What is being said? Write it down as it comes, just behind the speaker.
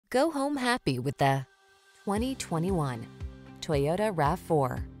Go home happy with the 2021 Toyota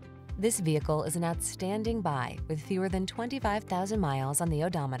RAV4. This vehicle is an outstanding buy with fewer than 25,000 miles on the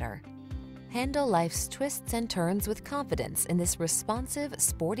odometer. Handle life's twists and turns with confidence in this responsive,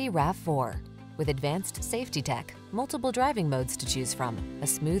 sporty RAV4. With advanced safety tech, multiple driving modes to choose from, a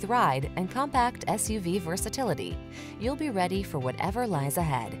smooth ride, and compact SUV versatility, you'll be ready for whatever lies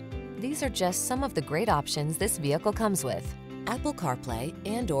ahead. These are just some of the great options this vehicle comes with: Apple CarPlay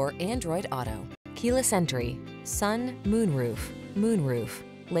and/or Android Auto, keyless entry, sun, moonroof,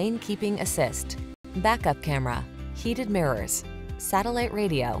 lane keeping assist, backup camera, heated mirrors, satellite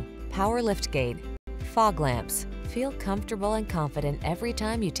radio, power liftgate, fog lamps. Feel comfortable and confident every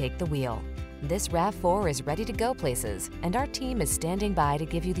time you take the wheel. This RAV4 is ready to go places, and our team is standing by to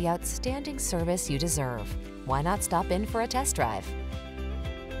give you the outstanding service you deserve. Why not stop in for a test drive?